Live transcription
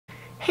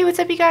Hey, what's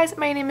up you guys?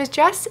 My name is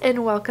Jess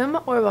and welcome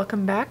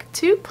back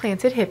to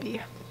Planted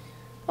Hippie.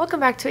 Welcome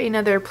back to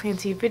another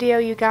planty video,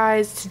 you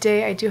guys.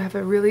 Today I do have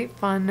a really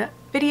fun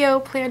video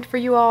planned for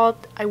you all.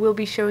 I will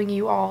be showing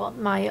you all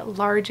my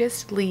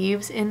largest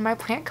leaves in my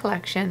plant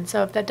collection.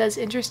 So if that does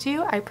interest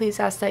you, I please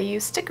ask that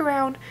you stick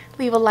around,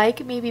 leave a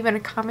like, maybe even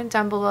a comment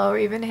down below, or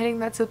even hitting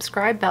that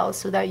subscribe bell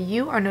so that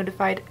you are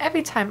notified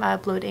every time I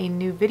upload a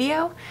new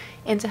video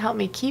and to help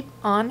me keep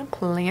on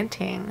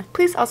planting.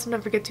 Please also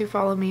don't forget to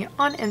follow me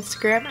on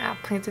Instagram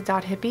at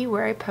planted.hippie,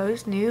 where I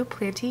post new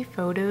planty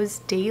photos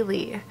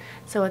daily.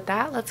 So with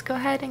that, let's go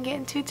ahead and get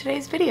into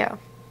today's video.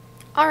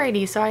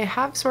 Alrighty, so I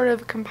have sort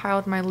of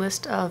compiled my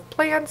list of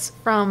plants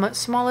from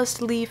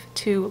smallest leaf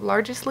to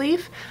largest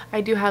leaf.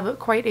 I do have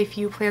quite a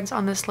few plants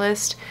on this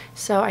list,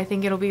 so I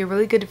think it'll be a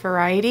really good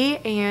variety,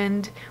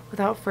 and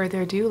without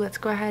further ado, let's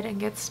go ahead and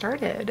get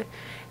started.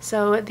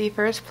 So the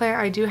first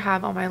plant I do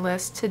have on my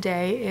list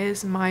today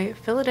is my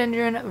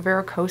Philodendron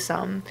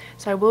verrucosum.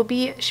 So I will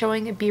be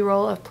showing a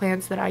B-roll of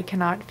plants that I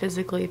cannot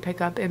physically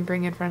pick up and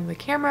bring in front of the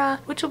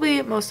camera, which will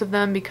be most of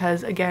them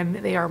because, again,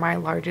 they are my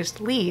largest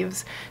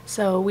leaves.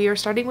 So we are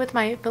starting with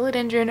my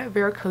Philodendron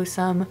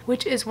verrucosum,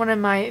 which is one of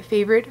my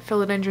favorite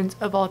philodendrons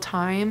of all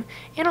time,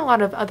 and a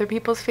lot of other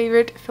people's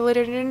favorite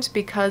philodendrons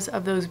because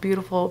of those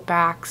beautiful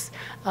backs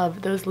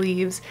of those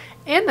leaves,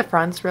 and the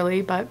fronts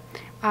really, but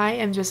I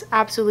am just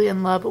absolutely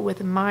in love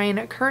with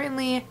mine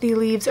currently. The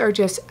leaves are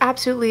just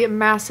absolutely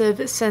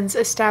massive since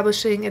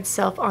establishing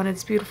itself on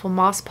its beautiful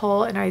moss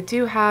pole, and I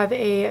do have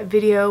a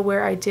video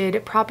where I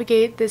did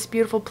propagate this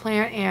beautiful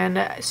plant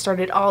and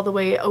started all the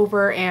way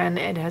over, and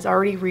it has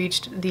already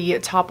reached the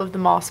top of the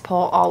moss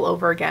pole all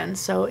over again.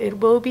 So it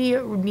will be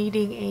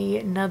needing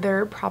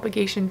another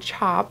propagation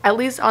chop, at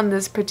least on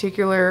this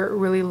particular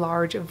really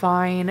large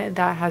vine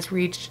that has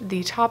reached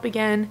the top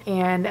again.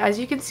 And as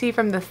you can see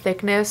from the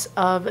thickness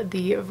of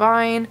the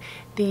vine,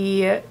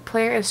 the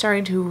plant is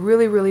starting to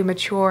really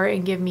mature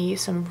and give me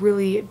some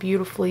really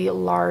beautifully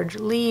large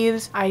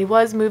leaves. I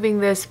was moving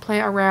this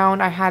plant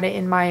around. I had it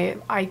in my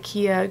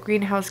IKEA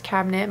greenhouse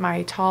cabinet,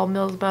 my tall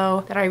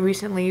Milsbo that I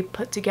recently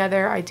put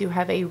together. I do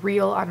have a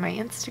reel on my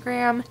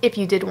Instagram. If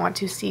you did want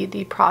to see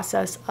the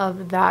process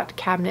of that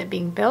cabinet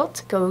being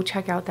built, go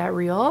check out that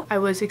reel. I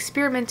was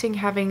experimenting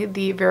having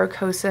the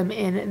verrucosum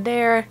in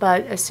there,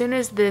 but as soon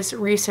as this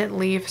recent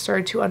leaf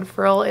started to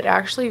unfurl, it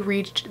actually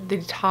reached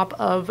the top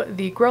of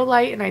the grow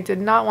light, and I did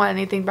not want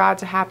anything bad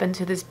to happen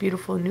to this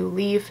beautiful new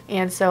leaf,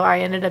 and so I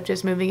ended up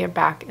just moving it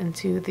back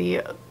into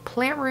the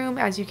plant room,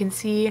 as you can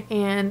see,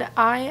 and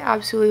I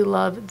absolutely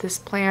love this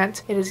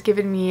plant. It has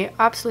given me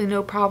absolutely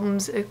no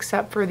problems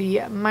except for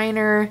the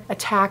minor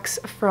attacks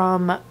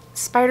from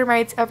spider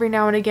mites every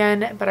now and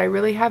again, but I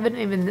really haven't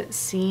even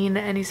seen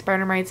any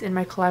spider mites in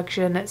my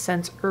collection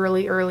since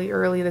early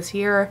this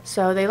year.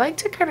 So they like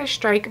to kind of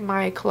strike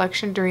my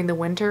collection during the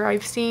winter,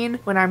 I've seen,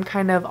 when I'm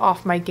kind of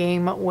off my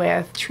game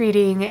with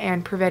treating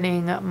and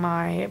preventing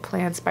my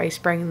plants by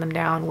spraying them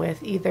down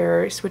with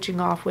either switching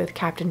off with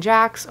Captain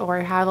Jack's, or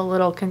I have a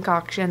little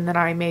concoction that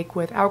I make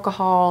with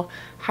alcohol,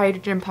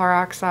 hydrogen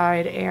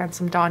peroxide, and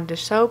some Dawn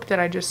dish soap that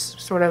I just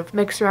sort of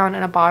mix around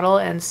in a bottle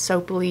and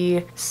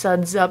soapily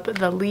suds up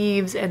the leaves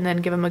and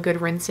then give them a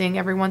good rinsing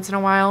every once in a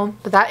while.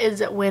 But that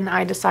is when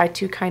I decide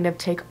to kind of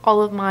take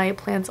all of my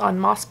plants on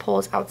moss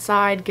poles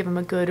outside, give them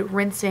a good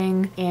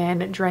rinsing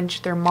and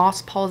drench their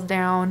moss poles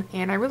down.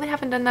 And I really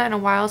haven't done that in a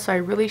while, so I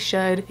really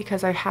should,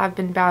 because I have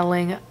been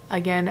battling,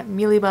 again,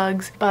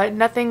 mealybugs, but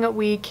nothing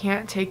we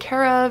can't take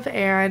care of,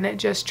 and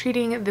just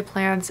treating the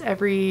plants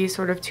every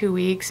sort of 2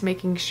 weeks,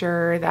 making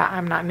sure that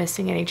I'm not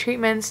missing any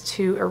treatments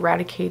to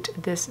eradicate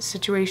this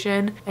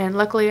situation. And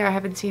luckily I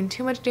haven't seen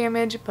too much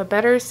damage, but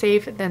better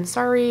safe than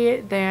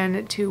sorry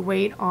than to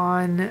wait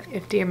on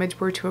if damage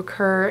were to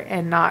occur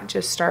and not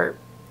just start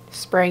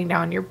spraying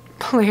down your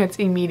plants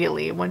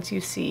immediately once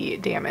you see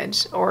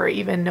damage, or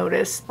even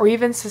notice or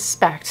even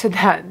suspect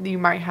that you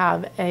might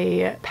have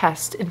a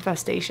pest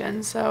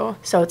infestation. So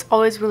it's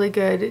always really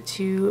good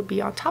to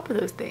be on top of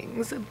those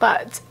things.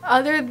 But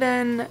other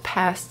than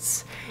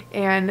pests,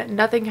 and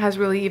nothing has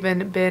really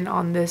even been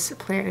on this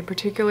plant in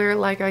particular,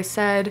 like I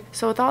said.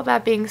 So with all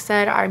that being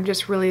said, I'm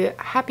just really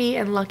happy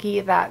and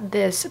lucky that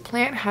this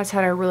plant has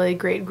had a really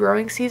great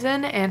growing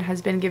season and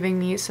has been giving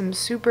me some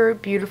super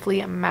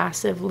beautifully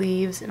massive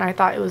leaves, and I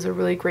thought it was a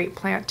really great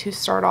plant to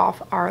start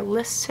off our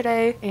list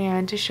today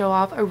and to show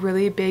off a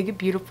really big,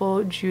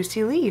 beautiful,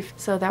 juicy leaf.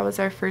 So that was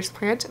our first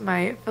plant,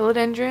 my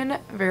Philodendron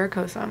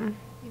verrucosum.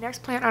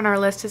 Next plant on our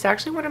list is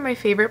actually one of my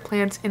favorite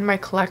plants in my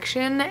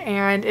collection,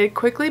 and it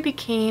quickly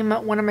became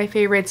one of my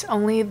favorites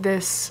only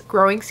this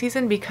growing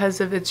season because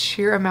of its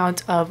sheer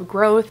amount of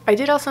growth. I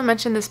did also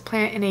mention this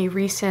plant in a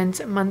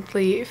recent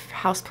monthly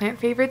houseplant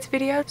favorites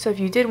video, so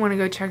if you did want to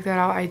go check that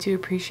out, I do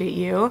appreciate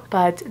you.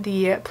 But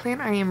the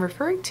plant I am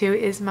referring to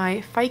is my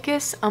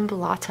Ficus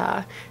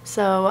umbellata.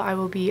 So I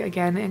will be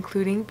again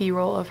including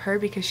b-roll of her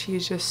because she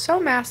is just so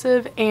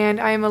massive, and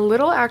I am a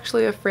little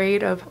actually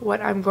afraid of what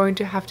I'm going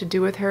to have to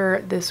do with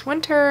her this this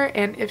winter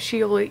and if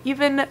she'll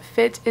even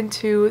fit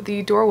into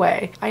the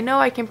doorway. I know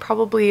I can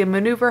probably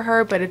maneuver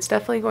her, but it's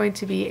definitely going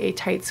to be a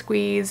tight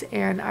squeeze,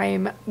 and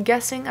I'm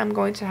guessing I'm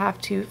going to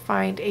have to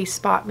find a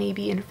spot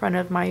maybe in front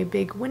of my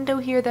big window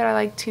here that I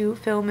like to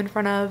film in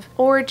front of,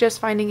 or just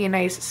finding a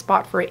nice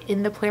spot for it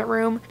in the plant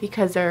room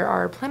because there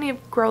are plenty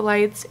of grow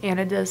lights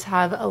and it does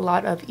have a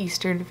lot of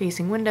eastern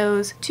facing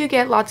windows to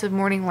get lots of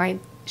morning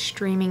light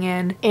streaming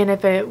in. And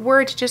if it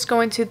were to just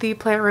go into the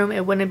plant room,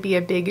 it wouldn't be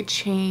a big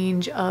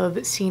change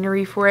of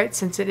scenery for it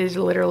since it is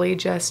literally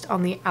just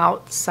on the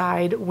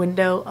outside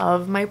window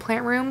of my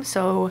plant room.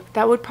 So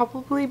that would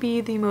probably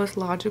be the most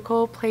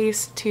logical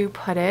place to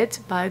put it.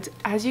 But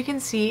as you can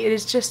see, it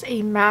is just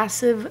a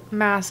massive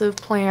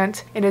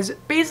plant. It is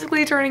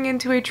basically turning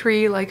into a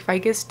tree like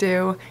ficus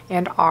do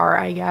and are,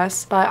 I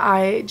guess. But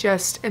I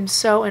just am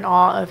so in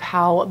awe of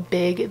how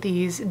big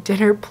these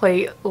dinner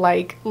plate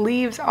like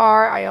leaves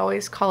are. I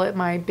always call it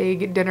my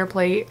big dinner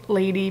plate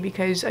lady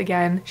because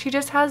again, she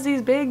just has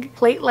these big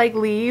plate like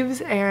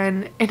leaves,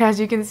 and as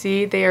you can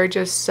see, they are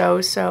just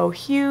so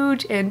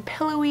huge and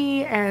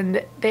pillowy,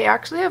 and they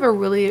actually have a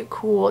really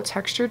cool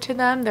texture to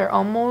them. They're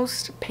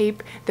almost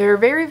paper. They're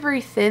very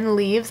thin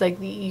leaves,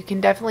 like you can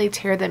definitely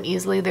tear them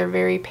easily. They're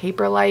very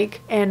paper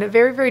like and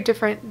very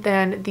different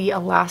than the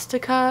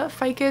Elastica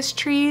ficus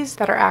trees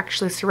that are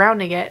actually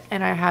surrounding it,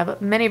 and I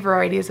have many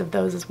varieties of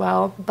those as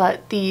well.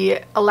 But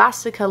the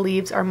Elastica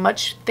leaves are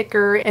much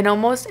thicker and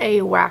almost a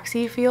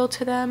waxy feel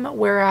to them,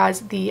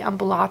 whereas the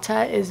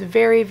umbellata is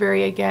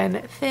very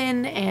again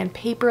thin and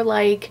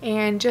paper-like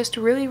and just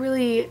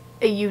really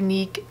a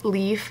unique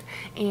leaf,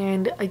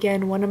 and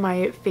again one of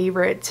my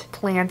favorite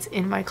plants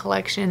in my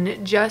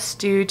collection just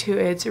due to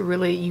its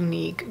really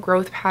unique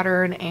growth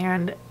pattern,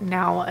 and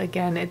now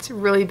again its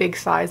really big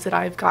size that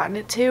I've gotten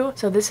it to.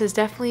 So this has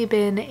definitely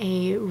been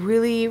a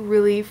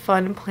really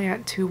fun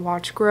plant to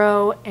watch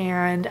grow,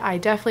 and I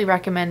definitely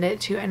recommend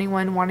it to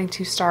anyone wanting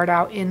to start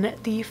out in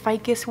the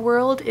ficus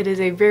world. It is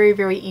a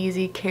very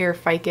easy care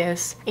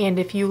ficus, and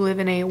if you live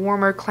in a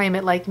warmer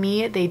climate like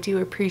me, they do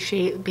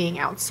appreciate being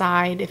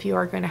outside if you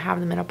are going to have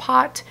them in a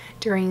pot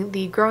during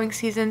the growing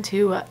season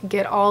to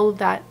get all of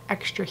that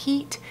extra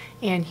heat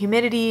and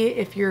humidity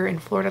if you're in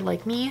Florida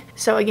like me.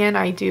 So again,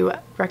 I do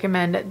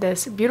recommend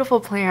this beautiful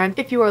plant.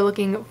 If you are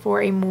looking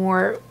for a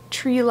more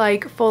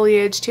tree-like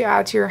foliage to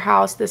add to your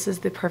house, this is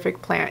the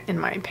perfect plant in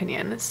my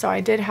opinion. So I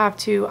did have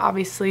to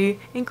obviously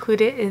include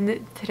it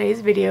in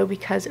today's video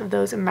because of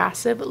those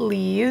massive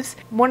leaves.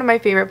 One of my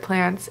favorite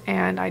plants,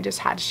 and I just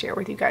had to share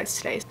with you guys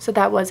today. So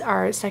that was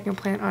our second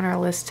plant on our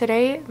list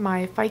today,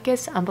 my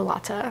Ficus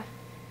umbellata.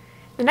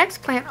 The next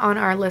plant on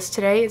our list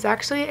today is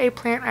actually a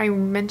plant I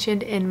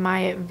mentioned in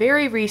my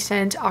very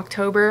recent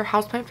October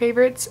houseplant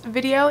favorites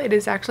video. It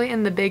is actually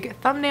in the big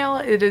thumbnail.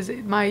 It is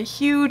my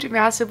huge,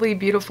 massively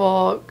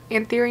beautiful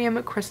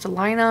Anthurium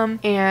crystallinum,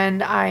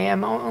 and I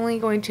am only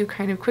going to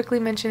kind of quickly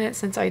mention it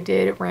since I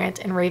did rant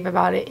and rave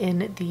about it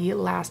in the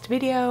last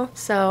video.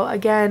 So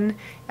again,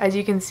 as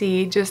you can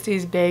see, just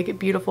these big,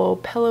 beautiful,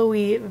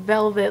 pillowy,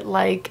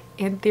 velvet-like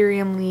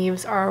Anthurium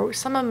leaves are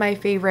some of my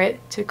favorite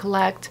to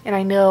collect, and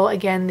I know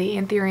again the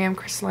Anthurium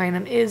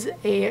crystallinum is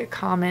a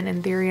common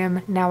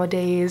Anthurium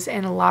nowadays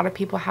and a lot of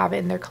people have it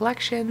in their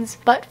collections,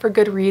 but for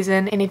good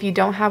reason. And if you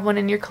don't have one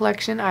in your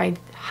collection, I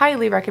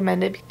highly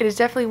recommend it. It is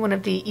definitely one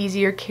of the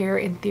easier care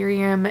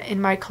Anthurium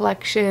in my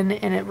collection,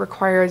 and it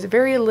requires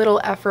very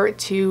little effort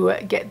to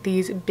get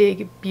these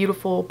big,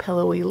 beautiful,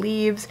 pillowy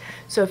leaves.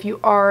 So if you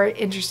are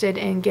interested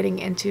in getting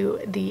into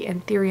the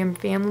Anthurium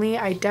family,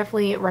 I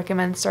definitely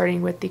recommend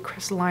starting with the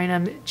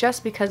crystallinum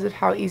just because of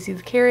how easy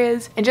the care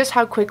is and just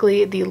how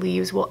quickly the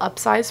leaves will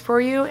upsize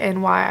for you,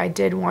 and why I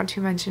did want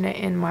to mention it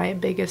in my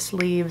biggest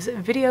leaves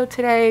video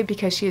today,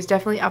 because she is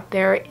definitely up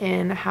there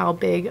in how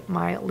big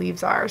my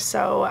leaves are.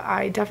 So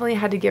I definitely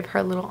had to give her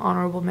a little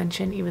honorable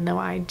mention even though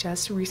I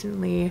just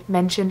recently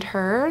mentioned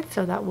her.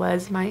 So that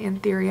was my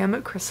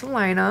Anthurium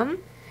crystallinum.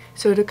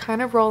 So to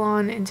kind of roll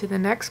on into the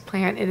next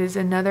plant, it is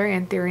another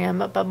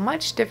Anthurium, but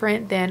much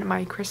different than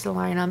my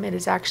crystallinum. It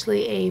is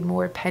actually a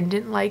more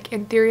pendant-like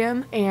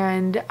Anthurium,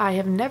 and I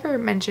have never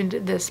mentioned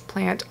this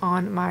plant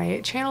on my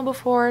channel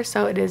before,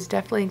 so it is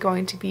definitely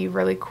going to be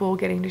really cool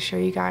getting to show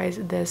you guys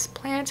this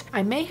plant.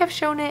 I may have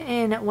shown it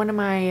in one of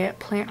my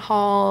plant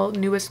haul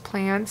newest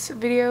plants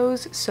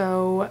videos,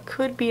 so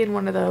could be in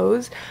one of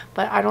those,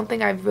 but I don't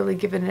think I've really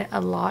given it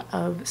a lot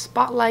of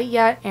spotlight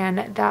yet.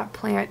 And that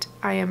plant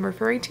I am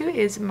referring to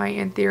is my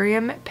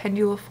Anthurium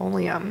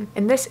pendulifolium,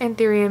 and this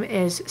Anthurium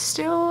is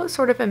still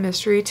sort of a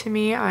mystery to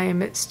me.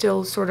 I'm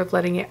still sort of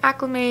letting it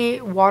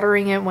acclimate,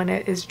 watering it when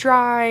it is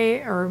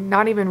dry, or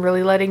not even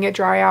really letting it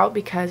dry out,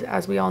 because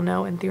as we all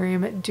know,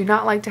 Anthurium do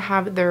not like to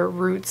have their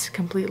roots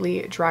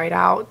completely dried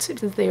out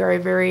since they are a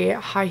very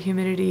high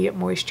humidity,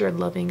 moisture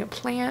loving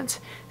plant.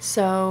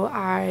 So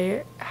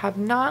I have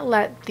not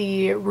let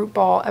the root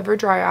ball ever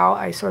dry out.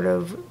 I sort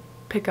of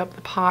pick up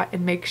the pot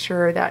and make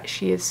sure that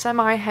she is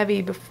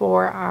semi-heavy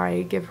before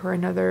I give her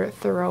another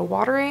thorough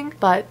watering.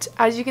 But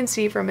as you can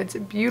see from its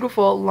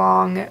beautiful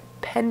long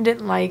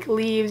pendant-like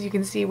leaves. You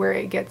can see where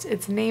it gets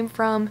its name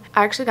from.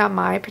 I actually got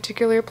my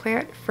particular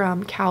plant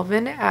from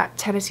Calvin at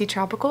Tennessee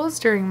Tropicals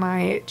during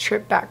my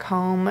trip back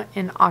home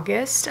in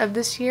August of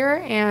this year,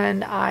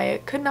 and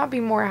I could not be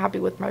more happy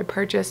with my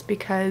purchase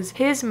because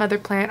his mother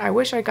plant, I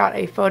wish I got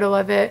a photo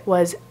of it,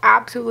 was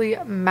absolutely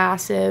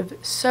massive,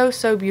 so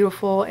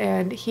beautiful,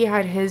 and he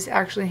had his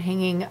actually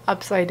hanging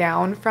upside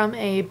down from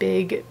a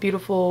big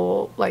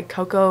beautiful like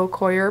cocoa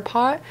coir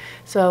pot.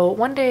 So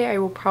one day I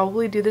will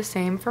probably do the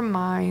same for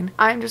mine.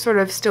 I'm just sort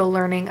of still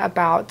learning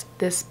about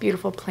this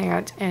beautiful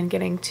plant and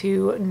getting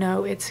to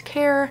know its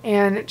care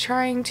and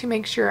trying to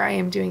make sure I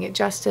am doing it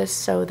justice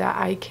so that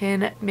I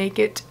can make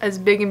it as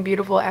big and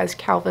beautiful as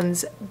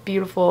Calvin's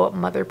beautiful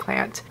mother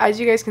plant. As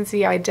you guys can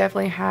see, I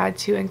definitely had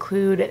to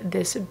include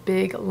this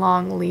big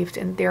long leafed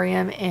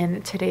anthurium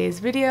in today's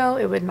video.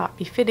 It would not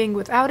be fitting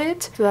without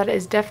it, so that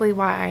is definitely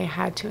why I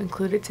had to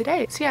include it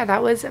today. So yeah,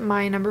 that was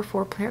my number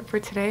 4 plant for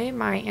today,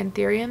 my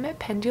Anthurium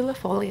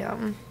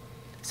pendulifolium.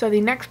 So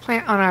the next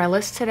plant on our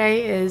list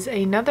today is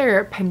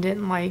another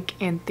pendant-like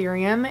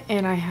anthurium,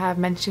 and I have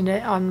mentioned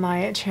it on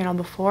my channel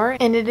before,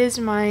 and it is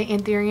my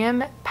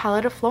Anthurium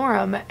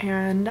pallitiflorum,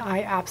 and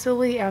I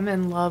absolutely am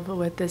in love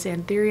with this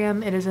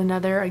anthurium. It is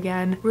another,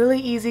 again, really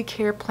easy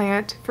care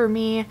plant for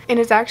me, and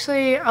it's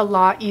actually a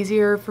lot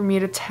easier for me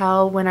to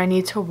tell when I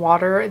need to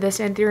water this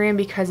anthurium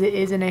because it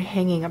is in a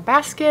hanging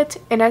basket,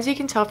 and as you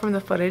can tell from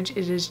the footage,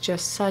 it is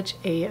just such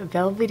a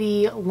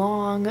velvety,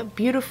 long,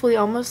 beautifully,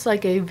 almost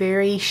like a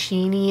very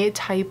sheeny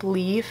type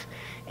leaf,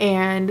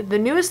 and the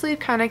newest leaf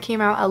kind of came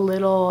out a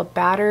little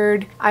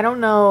battered. I don't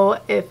know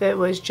if it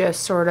was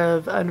just sort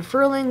of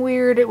unfurling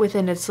weird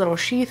within its little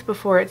sheath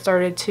before it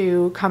started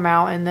to come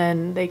out, and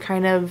then they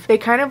kind of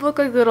look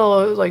like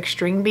little like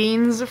string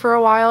beans for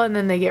a while, and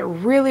then they get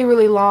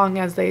really long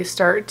as they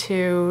start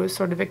to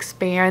sort of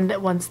expand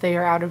once they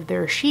are out of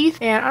their sheath.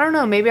 And I don't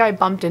know, maybe I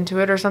bumped into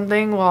it or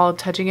something while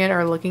touching it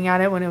or looking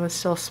at it when it was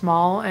still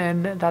small,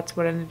 and that's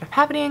what ended up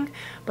happening.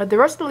 But the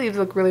rest of the leaves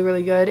look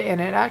really good, and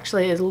it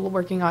actually is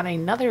working on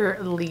another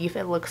leaf,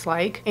 it looks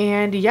like.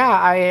 And yeah,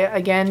 I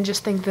again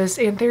just think this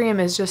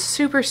anthurium is just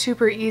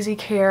super easy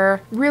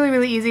care,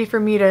 really easy for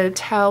me to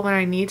tell when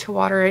I need to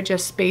water it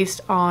just based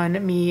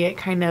on me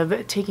kind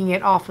of taking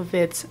it off of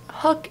its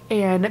hook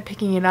and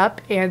picking it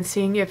up and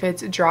seeing if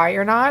it's dry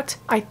or not.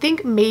 I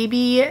think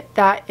maybe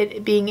that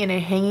it being in a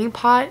hanging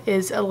pot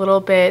is a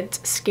little bit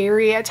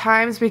scary at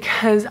times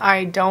because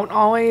I don't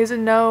always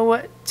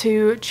know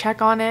to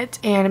check on it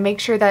and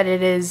make sure that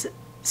it is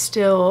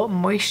still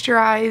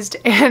moisturized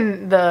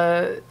and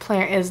the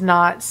plant is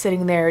not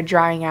sitting there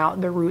drying out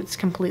the roots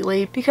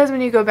completely, because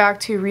when you go back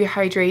to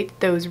rehydrate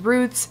those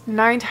roots,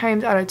 9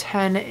 times out of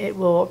 10 it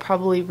will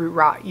probably root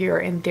rot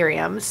your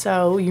anthurium.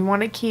 So you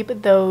want to keep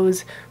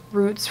those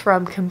roots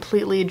from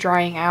completely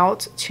drying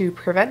out to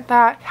prevent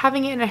that.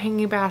 Having it in a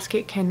hanging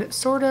basket can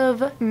sort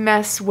of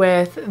mess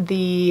with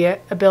the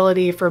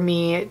ability for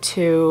me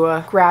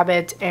to grab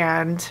it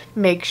and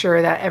make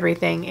sure that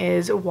everything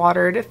is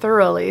watered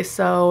thoroughly.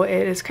 So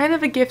it is kind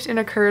of a gift and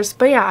a curse.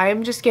 But yeah,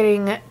 I'm just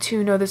getting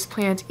to know this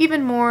plant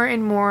even more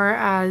and more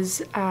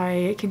as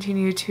I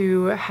continue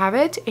to have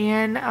it,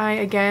 and I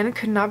again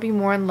could not be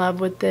more in love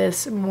with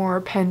this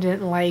more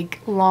pendant like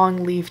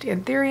long leafed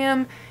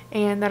anthurium,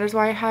 and that is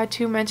why I had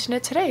to mention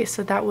it today.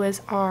 So that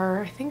was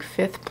our, I think,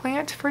 5th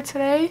plant for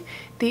today,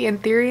 the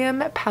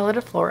Anthurium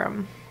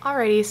pallitiflorum.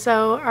 Alrighty,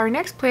 so our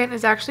next plant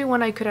is actually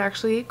one I could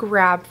actually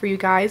grab for you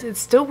guys. It's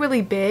still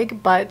really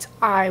big, but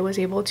I was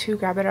able to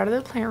grab it out of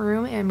the plant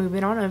room and move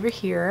it on over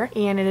here.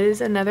 And it is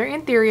another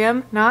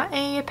anthurium, not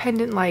a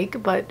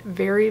pendant-like, but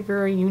very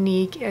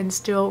unique and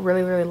still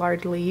really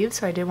large leaves.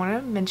 So I did want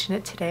to mention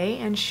it today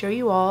and show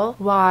you all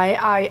why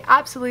I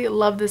absolutely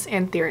love this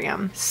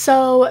anthurium.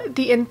 So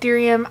the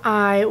anthurium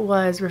I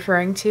was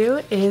referring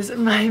to is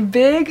my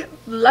big,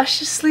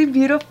 lusciously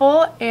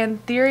beautiful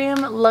Anthurium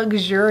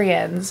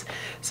luxurians.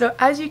 So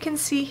as you can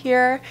see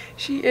here,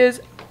 she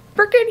is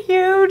freaking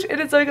huge, and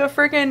it's like a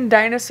freaking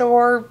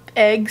dinosaur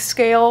egg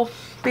scale,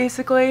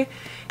 basically.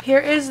 Here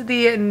is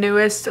the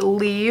newest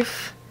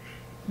leaf.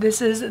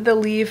 This is the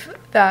leaf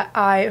that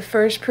I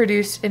first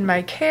produced in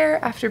my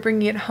care after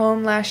bringing it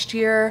home last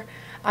year.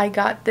 I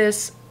got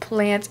this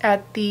plant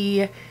at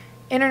the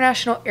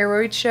International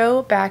Aroid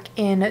Show back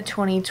in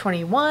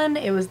 2021.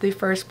 It was the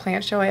first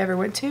plant show I ever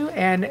went to,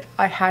 and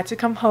I had to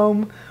come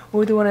home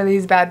with one of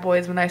these bad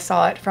boys when I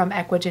saw it from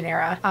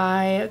Equigenera.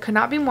 I could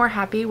not be more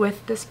happy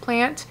with this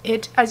plant.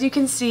 It, as you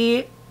can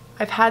see,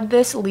 I've had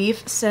this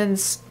leaf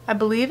since, I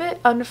believe it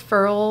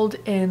unfurled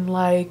in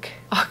like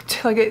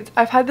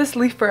I've had this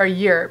leaf for a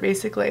year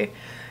basically.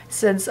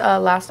 Since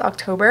last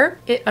October.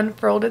 It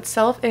unfurled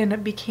itself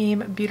and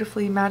became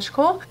beautifully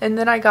magical. And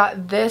then I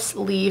got this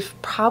leaf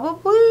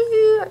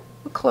probably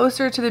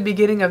closer to the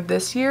beginning of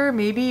this year,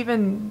 maybe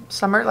even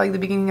summer, like the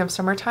beginning of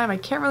summertime. I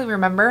can't really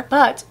remember.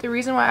 But the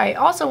reason why I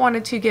also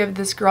wanted to give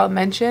this girl a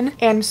mention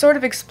and sort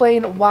of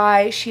explain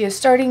why she is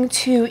starting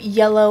to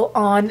yellow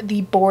on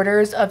the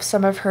borders of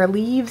some of her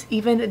leaves,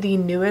 even the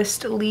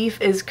newest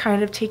leaf is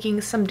kind of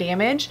taking some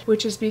damage,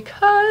 which is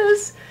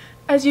because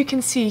as you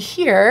can see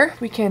here,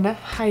 we can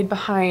hide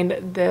behind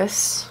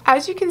this.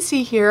 As you can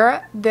see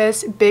here,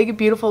 this big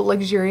beautiful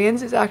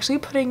luxurians is actually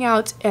putting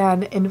out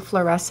an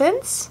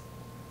inflorescence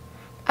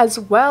as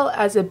well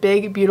as a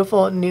big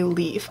beautiful new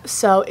leaf.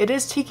 So it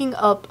is taking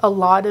up a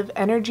lot of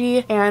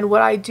energy, and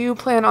what I do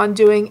plan on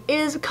doing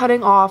is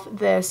cutting off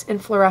this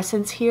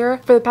inflorescence here.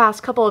 For the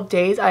past couple of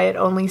days I had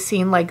only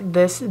seen like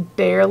this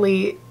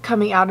barely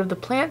coming out of the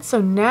plant,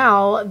 so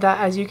now that,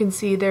 as you can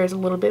see, there's a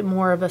little bit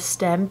more of a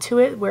stem to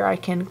it where I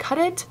can cut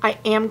it, I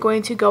am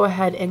going to go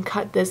ahead and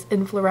cut this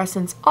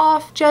inflorescence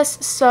off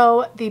just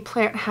so the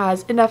plant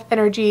has enough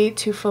energy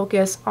to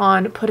focus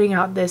on putting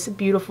out this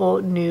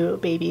beautiful new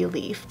baby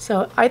leaf.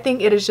 So I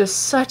think it is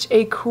just such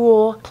a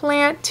cool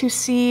plant to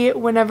see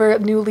whenever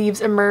new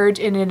leaves emerge,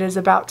 and it is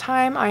about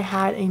time I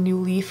had a new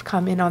leaf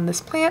come in on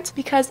this plant,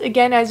 because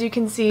again, as you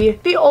can see,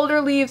 the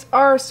older leaves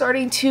are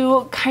starting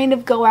to kind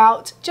of go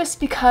out just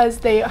because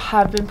they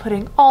have been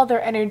putting all their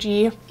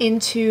energy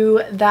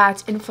into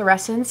that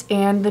inflorescence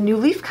and the new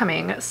leaf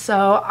coming.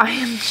 So I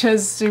am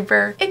just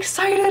super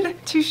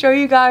excited to show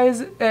you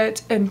guys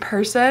it in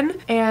person,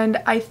 and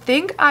I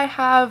think I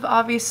have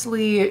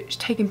obviously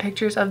taken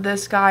pictures of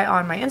this guy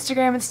on my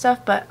Instagram and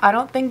stuff, but I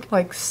don't think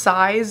like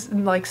size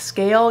and like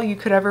scale you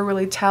could ever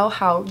really tell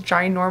how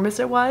ginormous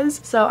it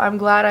was. So I'm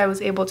glad I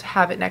was able to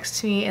have it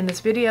next to me in this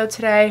video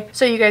today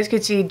so you guys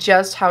could see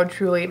just how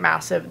truly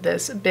massive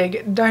this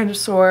big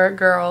dinosaur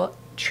girl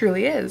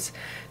truly is.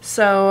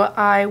 So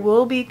I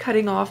will be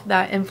cutting off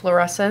that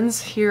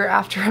inflorescence here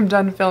after I'm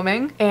done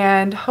filming,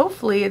 and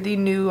hopefully the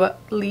new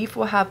leaf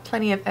will have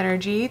plenty of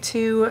energy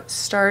to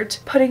start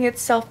putting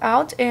itself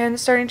out and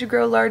starting to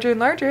grow larger and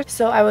larger.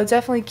 So I will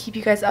definitely keep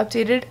you guys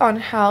updated on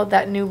how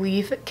that new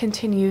leaf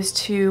continues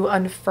to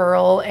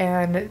unfurl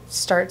and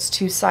starts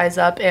to size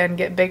up and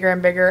get bigger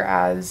and bigger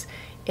as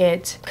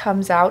it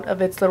comes out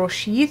of its little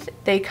sheath.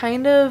 They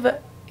kind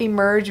of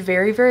emerge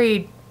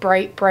very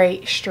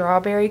bright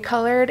strawberry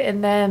colored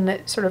and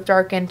then sort of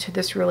darken to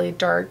this really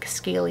dark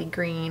scaly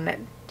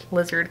green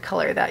lizard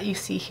color that you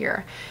see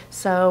here.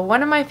 So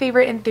one of my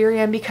favorite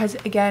Anthurium, because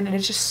again, it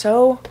is just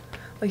so,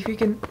 like, you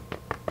can,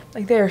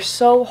 like, they are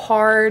so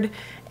hard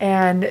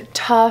and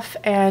tough,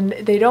 and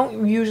they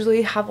don't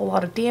usually have a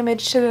lot of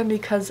damage to them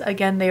because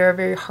again, they are a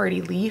very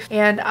hardy leaf,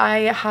 and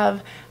I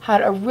have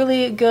had a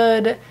really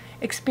good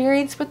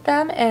experience with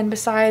them. And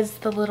besides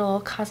the little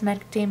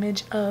cosmetic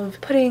damage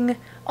of putting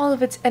all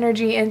of its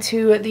energy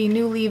into the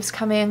new leaves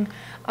coming,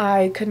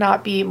 I could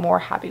not be more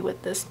happy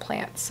with this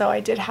plant. So I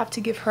did have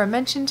to give her a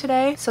mention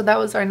today. So that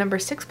was our number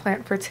 6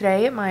 plant for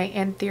today, my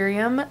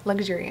Anthurium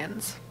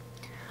luxurians.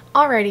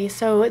 Alrighty,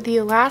 so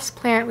the last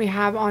plant we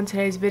have on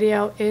today's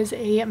video is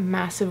a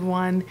massive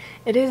one.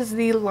 It is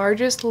the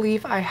largest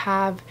leaf I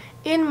have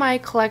in my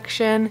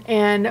collection,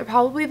 and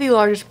probably the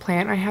largest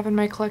plant I have in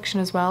my collection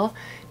as well,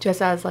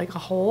 just as like a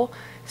whole.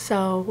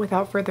 So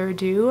without further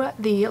ado,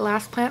 the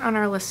last plant on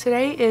our list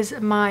today is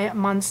my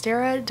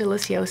Monstera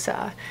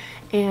deliciosa,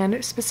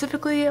 and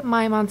specifically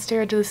my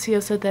Monstera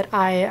deliciosa that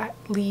I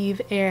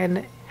leave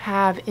and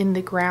have in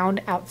the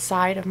ground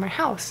outside of my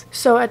house.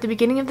 So at the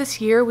beginning of this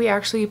year, we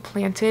actually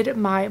planted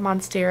my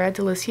Monstera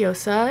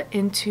deliciosa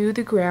into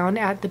the ground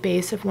at the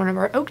base of one of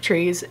our oak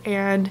trees,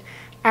 and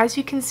as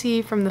you can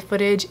see from the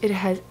footage, it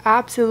has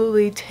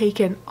absolutely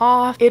taken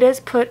off. It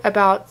has put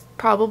about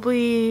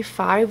probably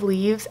 5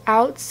 leaves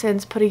out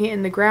since putting it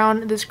in the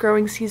ground this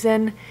growing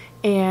season,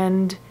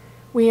 and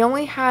we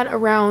only had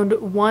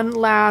around one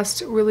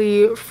last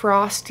really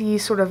frosty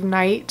sort of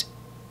night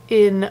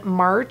in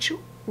March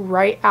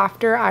right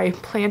after I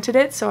planted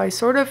it, so I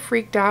sort of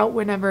freaked out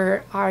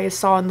whenever I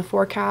saw in the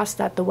forecast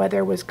that the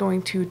weather was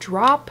going to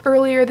drop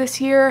earlier this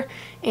year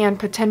and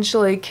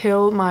potentially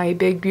kill my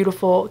big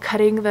beautiful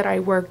cutting that I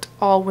worked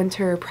all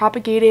winter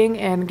propagating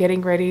and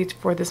getting ready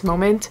for this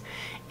moment.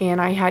 And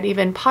I had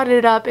even potted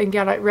it up and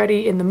got it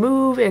ready in the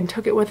move and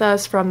took it with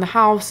us from the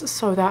house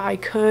so that I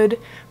could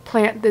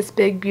plant this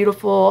big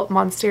beautiful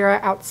Monstera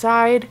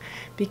outside,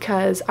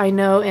 because I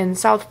know in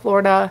South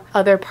Florida,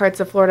 other parts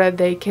of Florida,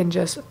 they can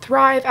just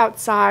thrive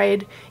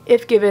outside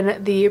if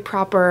given the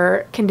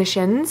proper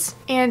conditions.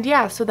 And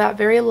yeah, so that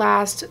very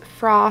last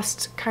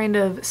frost kind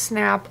of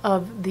snap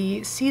of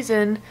the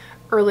season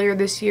earlier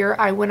this year,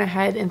 I went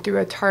ahead and threw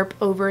a tarp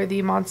over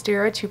the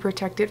Monstera to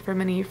protect it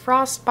from any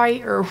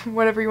frostbite or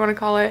whatever you want to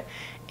call it,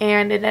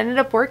 and it ended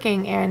up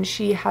working, and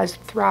she has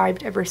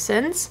thrived ever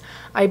since.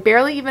 I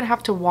barely even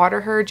have to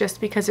water her just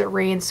because it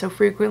rains so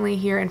frequently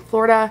here in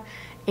Florida,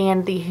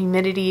 and the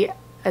humidity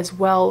as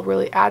well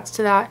really adds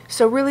to that.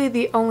 So really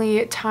the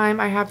only time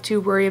I have to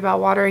worry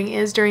about watering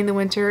is during the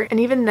winter, and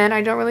even then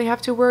I don't really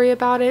have to worry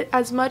about it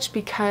as much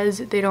because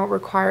they don't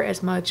require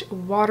as much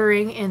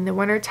watering in the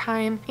winter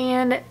time.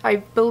 And I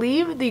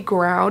believe the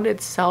ground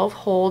itself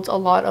holds a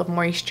lot of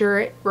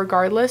moisture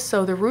regardless,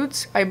 so the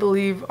roots I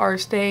believe are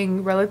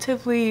staying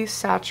relatively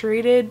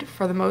saturated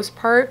for the most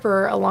part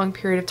for a long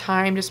period of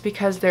time, just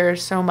because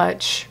there's so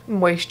much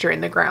moisture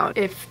in the ground,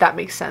 if that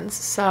makes sense.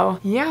 So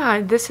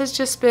yeah, this has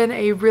just been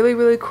a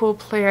really really cool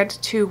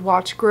plant to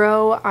watch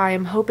grow.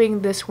 I'm hoping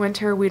this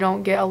winter we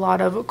don't get a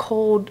lot of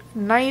cold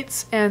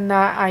nights and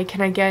that I can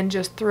again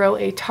just throw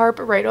a tarp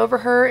right over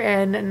her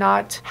and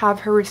not have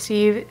her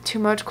receive too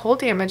much cold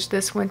damage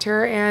this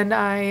winter, and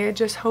I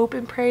just hope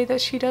and pray that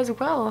she does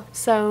well.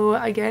 So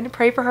again,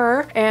 pray for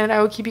her, and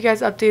I will keep you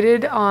guys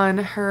updated on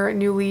her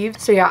new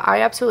leaves. So yeah,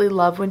 I absolutely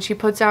love when she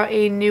puts out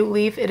a new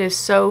leaf. It is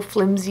so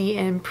flimsy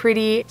and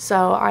pretty,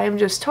 so I am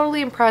just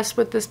totally impressed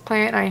with this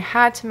plant. I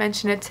had to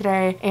mention it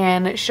today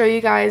and show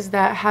you guys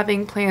that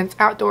having plants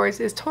outdoors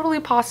is totally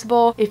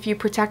possible if you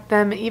protect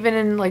them. Even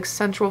in like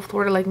central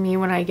Florida like me,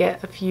 when I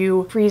get a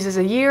few freezes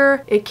a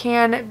year, it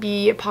can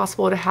be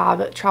possible to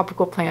have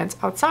tropical plants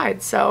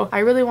outside. So I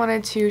really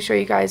wanted to show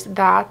you guys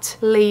that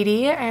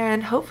lady,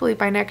 and hopefully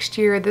by next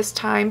year this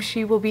time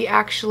she will be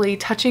actually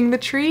touching the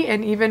tree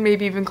and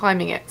maybe even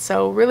climbing it.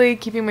 So really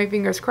keeping my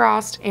fingers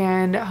crossed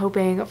and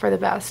hoping for the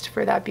best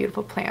for that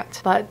beautiful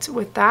plant. But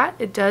with that,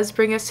 it does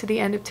bring us to the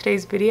end of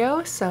today's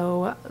video,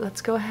 so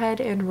let's go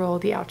ahead and roll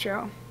the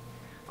outro.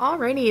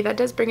 Alrighty, that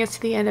does bring us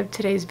to the end of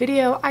today's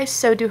video. I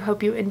so do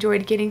hope you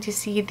enjoyed getting to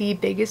see the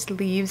biggest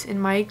leaves in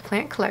my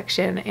plant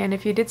collection, and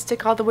if you did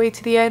stick all the way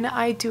to the end,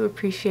 I do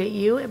appreciate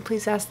you, and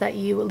please ask that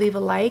you leave a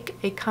like,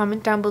 a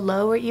comment down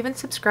below, or even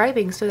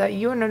subscribing so that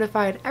you are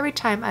notified every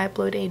time I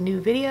upload a new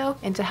video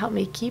and to help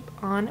me keep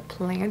on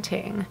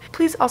planting.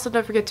 Please also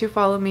don't forget to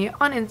follow me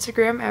on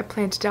Instagram at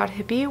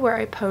planted.hippie, where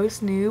I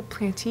post new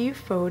planty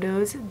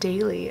photos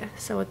daily.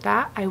 So with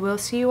that, I will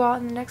see you all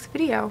in the next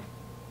video.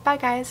 Bye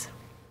guys!